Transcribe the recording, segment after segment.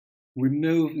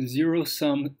Remove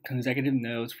zero-sum consecutive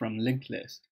nodes from linked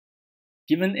list.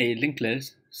 Given a linked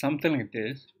list, something like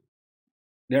this,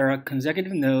 there are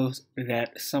consecutive nodes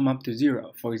that sum up to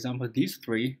 0. For example, these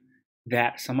three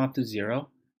that sum up to 0.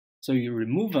 So you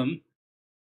remove them,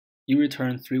 you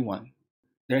return 3, 1.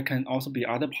 There can also be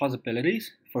other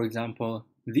possibilities. For example,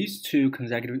 these two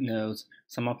consecutive nodes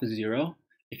sum up to 0.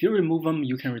 If you remove them,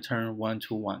 you can return 1,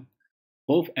 2, 1.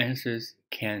 Both answers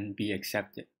can be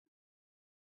accepted.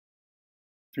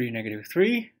 3, negative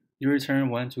 3, you return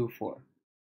 1, 2, 4.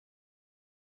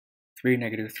 3,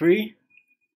 negative 3,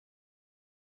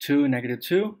 2, negative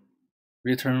 2,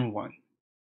 return 1.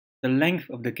 The length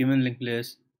of the given linked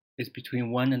list is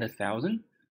between 1 and 1,000,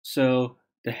 so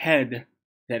the head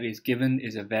that is given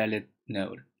is a valid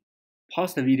node.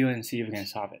 Pause the video and see if you can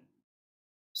solve it.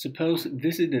 Suppose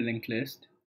this is the linked list.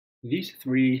 These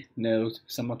three nodes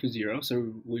sum up to 0,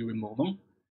 so we remove them.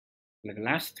 The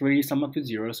last three sum up to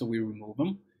 0, so we remove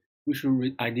them. We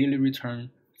should ideally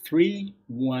return 3,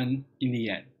 1 in the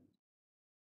end.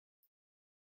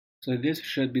 So this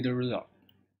should be the result.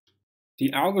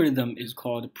 The algorithm is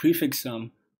called prefix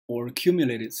sum or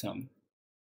cumulated sum.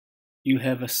 You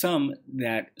have a sum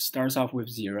that starts off with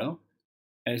 0.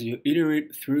 As you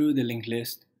iterate through the linked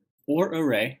list or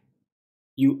array,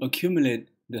 you accumulate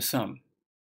the sum.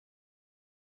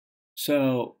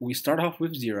 So we start off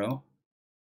with 0.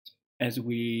 As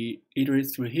we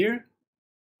iterate through here,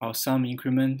 our sum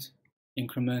increment,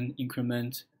 increment,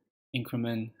 increment,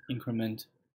 increment, increment,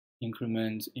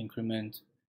 increment, increment,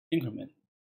 increment.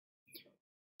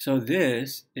 So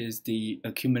this is the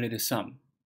accumulated sum.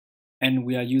 And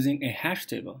we are using a hash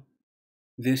table.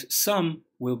 This sum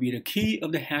will be the key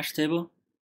of the hash table,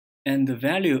 and the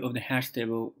value of the hash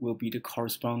table will be the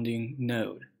corresponding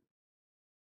node.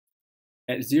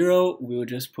 At 0, we'll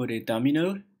just put a dummy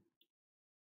node.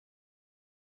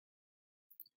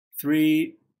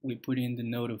 3, we put in the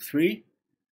node of 3.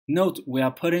 Note, we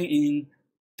are putting in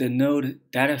the node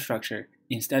data structure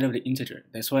instead of the integer.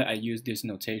 That's why I use this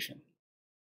notation.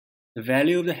 The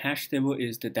value of the hash table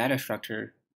is the data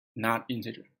structure, not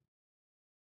integer.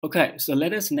 Okay, so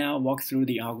let us now walk through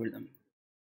the algorithm.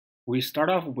 We start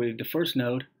off with the first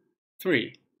node,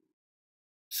 3.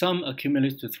 Sum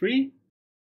accumulates to 3,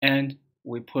 and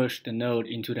we push the node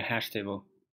into the hash table,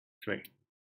 3.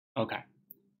 Okay,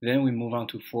 then we move on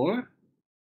to 4.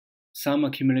 Sum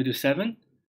accumulates to 7.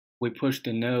 We push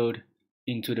the node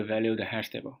into the value of the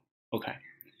hash table. Okay,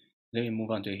 then we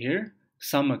move on to here.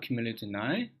 Sum accumulates to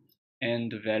 9,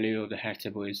 and the value of the hash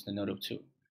table is the node of 2.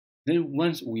 Then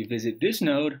once we visit this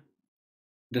node,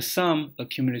 the sum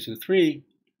accumulates to 3,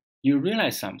 you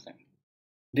realize something.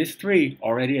 This 3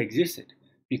 already existed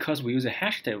because we use a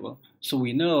hash table, so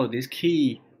we know this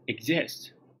key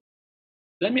exists.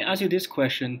 Let me ask you this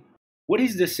question. What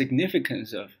is the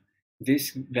significance of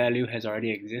this value has already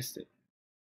existed?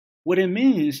 What it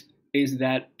means is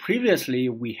that previously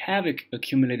we have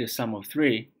accumulated sum of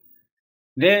 3.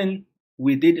 Then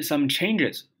we did some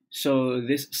changes. So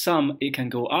this sum, it can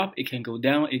go up, it can go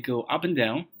down, it go up and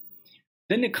down.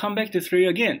 Then it come back to 3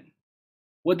 again.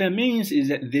 What that means is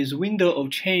that this window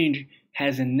of change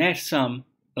has a net sum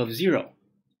of 0.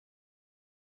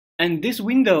 And this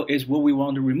window is what we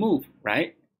want to remove,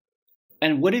 right?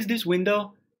 And what is this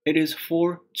window? It is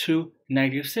 4 to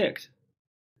negative 6.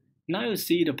 Now you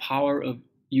see the power of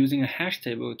using a hash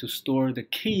table to store the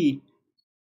key,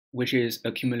 which is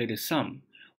accumulated sum.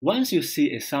 Once you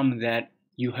see a sum that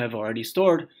you have already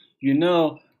stored, you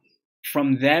know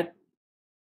from that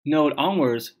node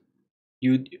onwards,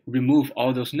 you remove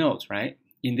all those nodes, right?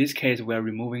 In this case, we're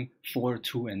removing 4,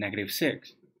 2, and negative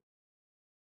 6.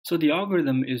 So the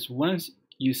algorithm is once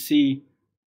you see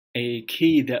a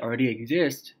key that already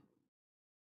exists,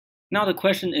 now the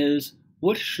question is,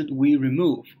 what should we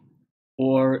remove?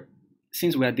 Or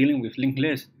since we are dealing with linked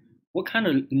lists, what kind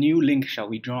of new link shall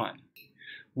we draw on?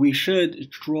 We should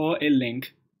draw a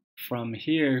link from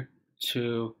here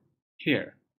to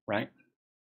here, right?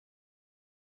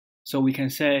 So we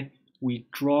can say we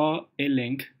draw a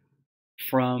link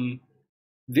from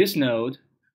this node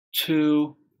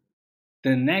to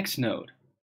the next node,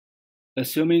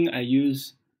 assuming I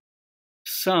use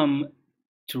sum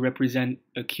to represent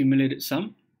accumulated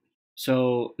sum.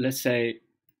 So let's say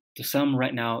the sum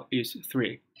right now is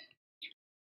 3,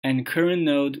 and current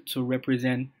node to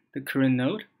represent the current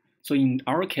node. So in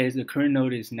our case, the current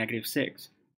node is negative 6.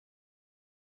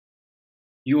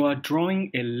 You are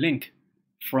drawing a link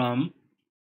from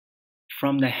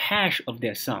the hash of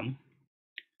that sum.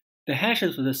 The hash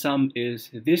of the sum is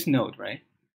this node, right?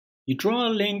 You draw a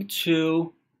link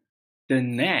to the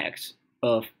next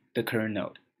of the current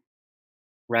node,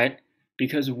 right?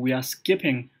 Because we are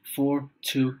skipping 4,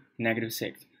 2,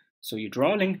 -6. So you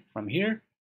draw a link from here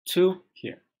to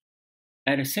here.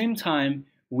 At the same time,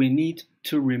 we need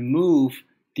to remove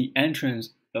the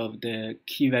entrance of the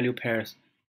key value pairs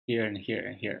here and here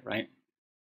and here, right?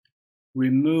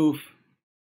 Remove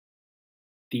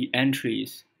the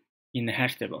entries in the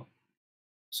hash table.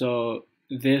 So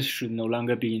this should no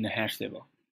longer be in the hash table.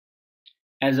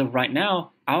 As of right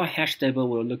now, our hash table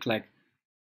will look like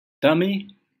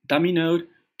dummy node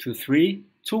to 3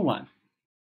 to 1.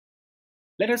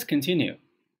 Let us continue.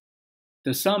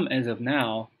 The sum as of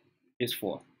now is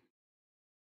 4.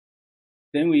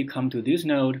 Then we come to this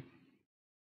node.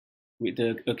 With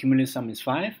the accumulated sum is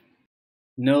 5.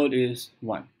 Node is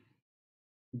 1.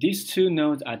 These two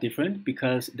nodes are different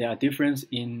because there are differences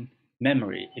in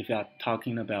memory if you are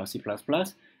talking about C++.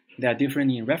 They are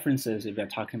different in references if you are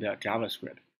talking about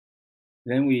JavaScript.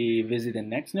 Then we visit the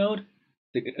next node.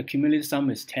 The accumulated sum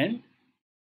is 10.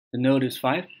 The node is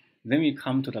 5. Then we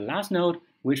come to the last node,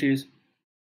 which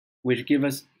gives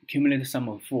us accumulated sum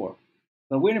of 4.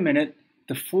 But wait a minute,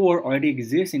 the 4 already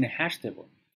exists in the hash table.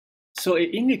 So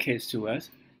it indicates to us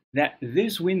that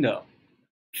this window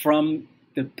from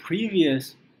the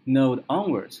previous node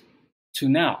onwards to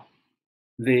now,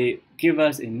 they give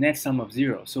us a net sum of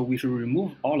 0. So we should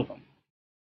remove all of them.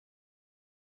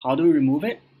 How do we remove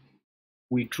it?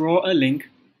 We draw a link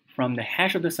from the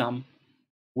hash of the sum.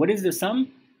 What is the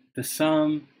sum? The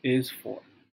sum is 4.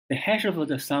 The hash of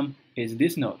the sum is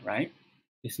this node, right?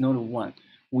 It's node 1.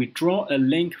 We draw a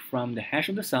link from the hash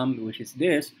of the sum, which is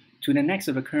this, to the next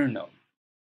of the current node.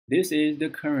 This is the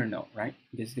current node, right?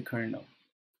 This is the current node.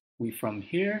 We from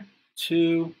here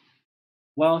to,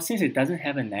 well, since it doesn't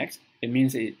have a next, it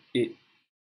means it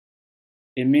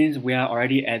means we are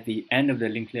already at the end of the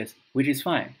linked list, which is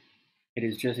fine. It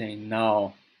is just a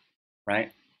null,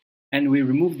 right? And we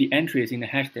remove the entries in the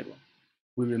hash table.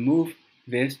 We remove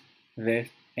this,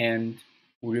 and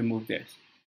we remove this.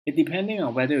 It depending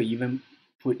on whether you even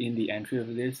put in the entry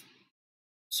of this.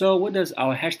 So what does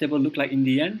our hash table look like in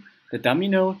the end? The dummy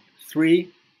node,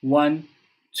 3, 1,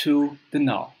 2, the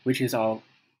null, which is our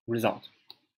result.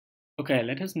 Okay,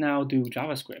 let us now do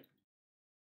JavaScript.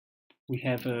 We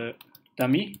have a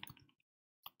dummy,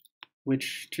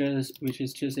 which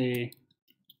is just a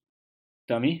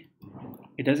dummy.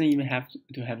 It doesn't even have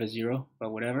to have a 0,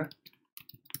 but whatever.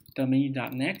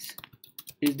 Dummy.next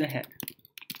is the head.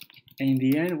 And in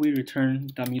the end, we return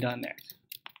dummy.next.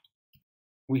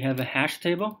 We have a hash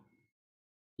table.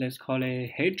 Let's call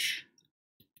it h.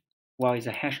 Well, it's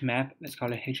a hash map. Let's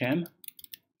call it hm.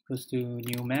 Goes to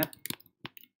new map.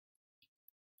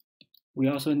 We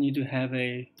also need to have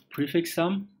a prefix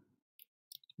sum.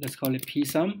 Let's call it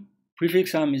psum.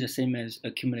 Prefix sum is the same as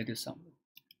accumulated sum.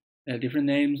 Different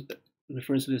names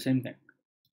refers to the same thing.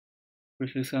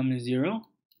 Prefix sum is 0.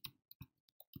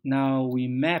 Now we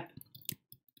map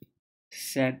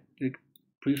set the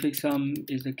prefix sum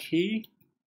is the key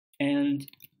and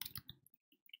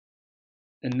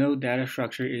the node data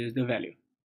structure is the value.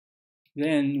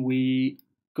 Then we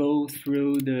go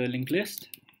through the linked list.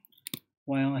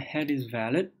 While head is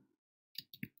valid,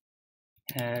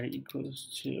 head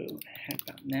equals to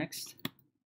head.next.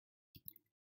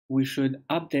 We should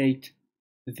update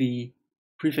the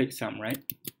prefix sum, right?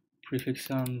 Prefix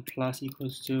sum plus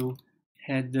equals to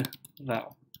head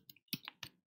val.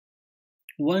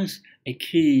 Once a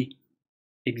key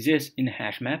exists in the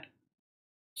hash map,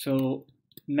 so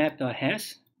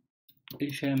map.has,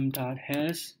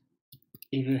 hm.has,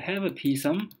 if you have a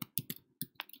psum,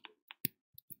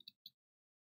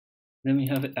 then we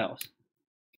have it else.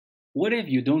 What if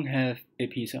you don't have a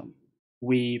psum?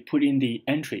 We put in the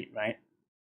entry, right?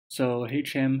 So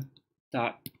hm.set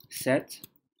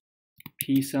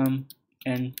psum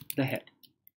and the head.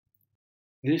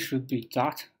 This should be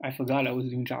dot. I forgot I was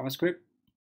doing JavaScript.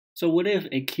 So what if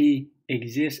a key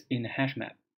exists in the hash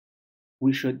map?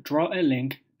 We should draw a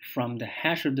link from the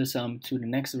hash of the sum to the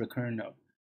next recurrent node.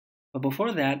 But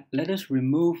before that, let us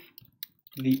remove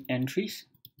the entries.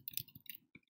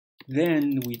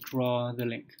 Then we draw the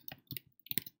link,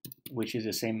 which is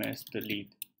the same as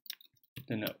delete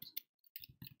the nodes.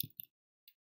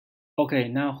 Okay,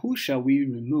 now who shall we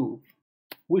remove?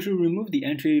 We should remove the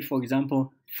entry, for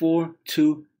example, 4,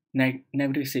 2,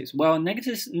 -6. Well,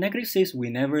 -6 we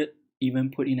never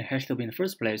even put in a hash table in the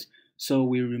first place, so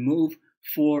we remove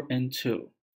 4 and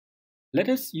 2. Let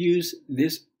us use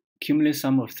this cumulative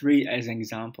sum of 3 as an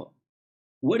example.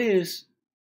 What is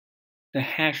the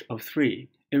hash of 3?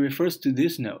 It refers to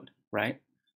this node, right?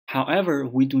 However,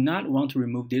 we do not want to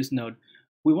remove this node.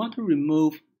 We want to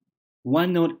remove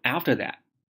one node after that.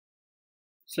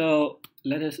 So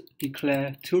let us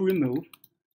declare to remove,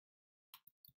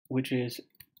 which is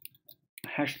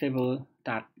hash table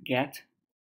dot get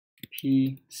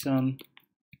psum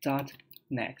dot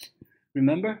next.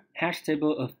 Remember, hash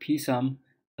table of psum,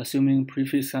 assuming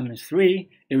prefix sum is 3,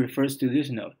 it refers to this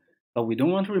node. But we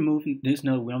don't want to remove this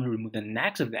node, we want to remove the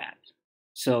next of that.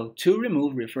 So to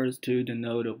remove refers to the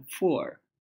node of 4.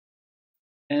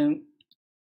 And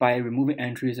by removing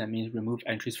entries, that means remove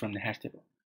entries from the hash table.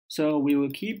 So we will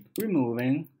keep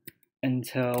removing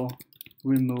until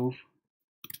remove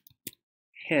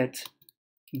hit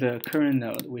the current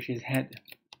node, which is head.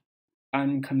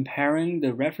 I'm comparing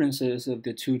the references of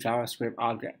the two JavaScript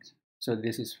objects, so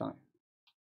this is fine.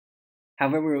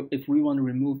 However, if we want to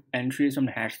remove entries from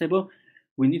the hash table,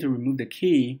 we need to remove the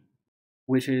key,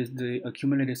 which is the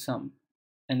accumulated sum,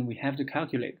 and we have to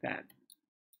calculate that.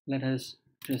 Let us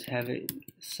just have a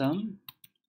sum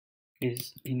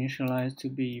is initialized to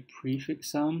be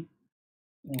prefix sum,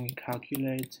 and we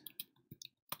calculate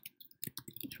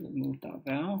to remove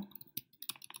 .val.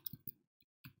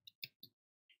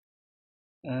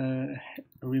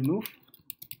 Remove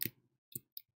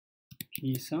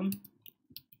psum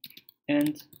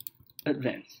and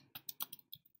advance.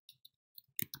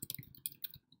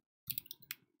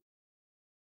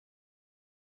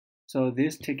 So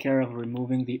this takes care of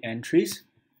removing the entries.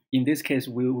 In this case,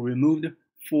 we removed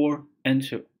 4 and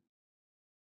 2.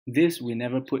 This we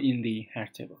never put in the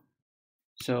hash table.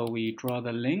 So we draw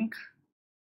the link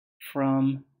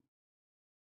from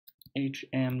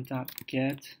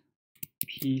hm.get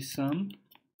psum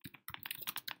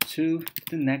to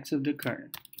the next of the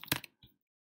current.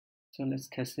 So let's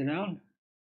test it out.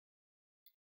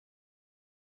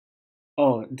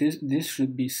 Oh, this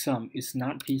should be sum. It's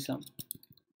not psum.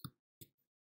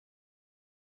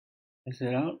 Test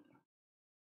it out.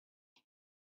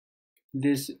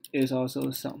 This is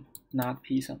also sum, not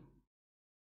psum.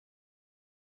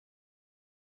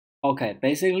 Okay,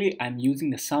 basically I'm using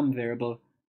the sum variable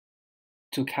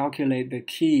to calculate the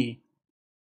key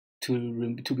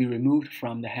to be removed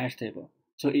from the hash table.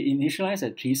 So it initializes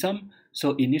at psum,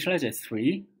 so initialize at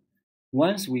 3.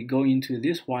 Once we go into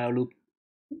this while loop,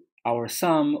 our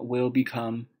sum will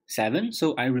become 7,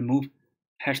 so I remove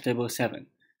hash table 7.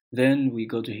 Then we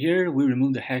go to here, we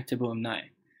remove the hash table of 9.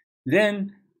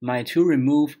 Then my to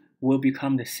remove will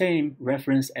become the same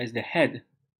reference as the head,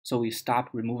 so we stop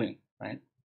removing, right?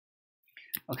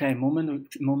 Okay,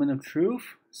 moment of truth,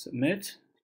 submit.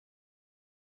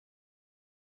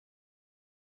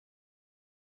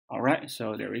 All right,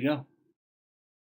 so there we go.